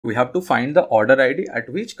We have to find the order ID at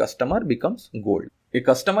which customer becomes gold. A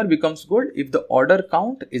customer becomes gold if the order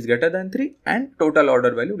count is greater than 3 and total order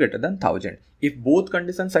value greater than 1000. If both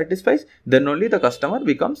conditions satisfies, then only the customer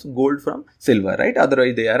becomes gold from silver, right?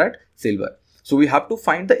 Otherwise they are at silver. So we have to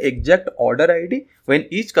find the exact order ID when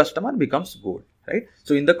each customer becomes gold, right?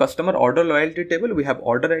 So in the customer order loyalty table, we have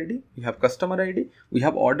order ID, we have customer ID, we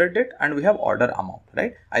have order date, and we have order amount,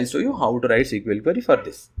 right? I'll show you how to write SQL query for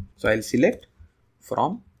this. So I'll select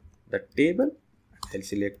from the table, I'll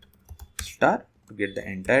select star to get the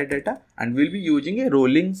entire data, and we'll be using a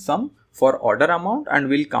rolling sum for order amount, and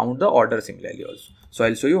we'll count the order similarly also. So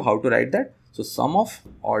I'll show you how to write that. So sum of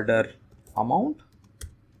order amount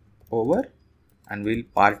over, and we'll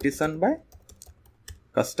partition by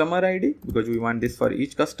customer ID because we want this for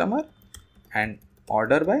each customer, and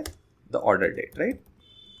order by the order date, right?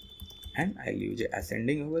 And I'll use a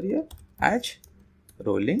ascending over here as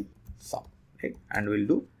rolling sum, right? And we'll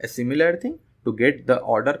do a similar thing to get the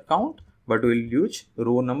order count, but we'll use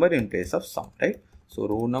row number in place of sum, right? So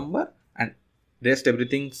row number and rest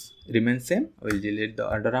everything remains same. We'll delete the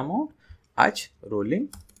order amount as rolling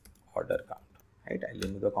order count, right? I'll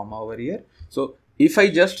remove the comma over here. So if I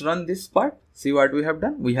just run this part, see what we have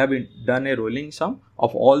done. We have done a rolling sum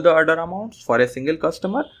of all the order amounts for a single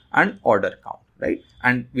customer and order count, right?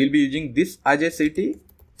 And we'll be using this as a CTE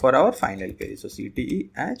for our final query. So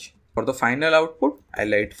CTE as for the final output,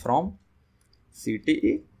 I'll write from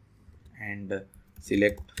CTE and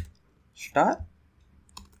select star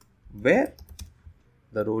where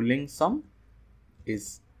the rolling sum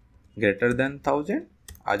is greater than 1000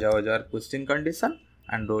 as our question condition,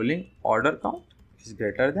 and rolling order count is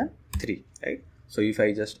greater than 3, right? So if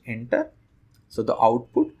I just enter, so the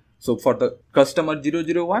output, so for the customer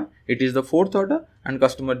 001, it is the 4th order, and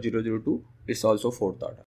customer 002 is also 4th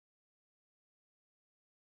order.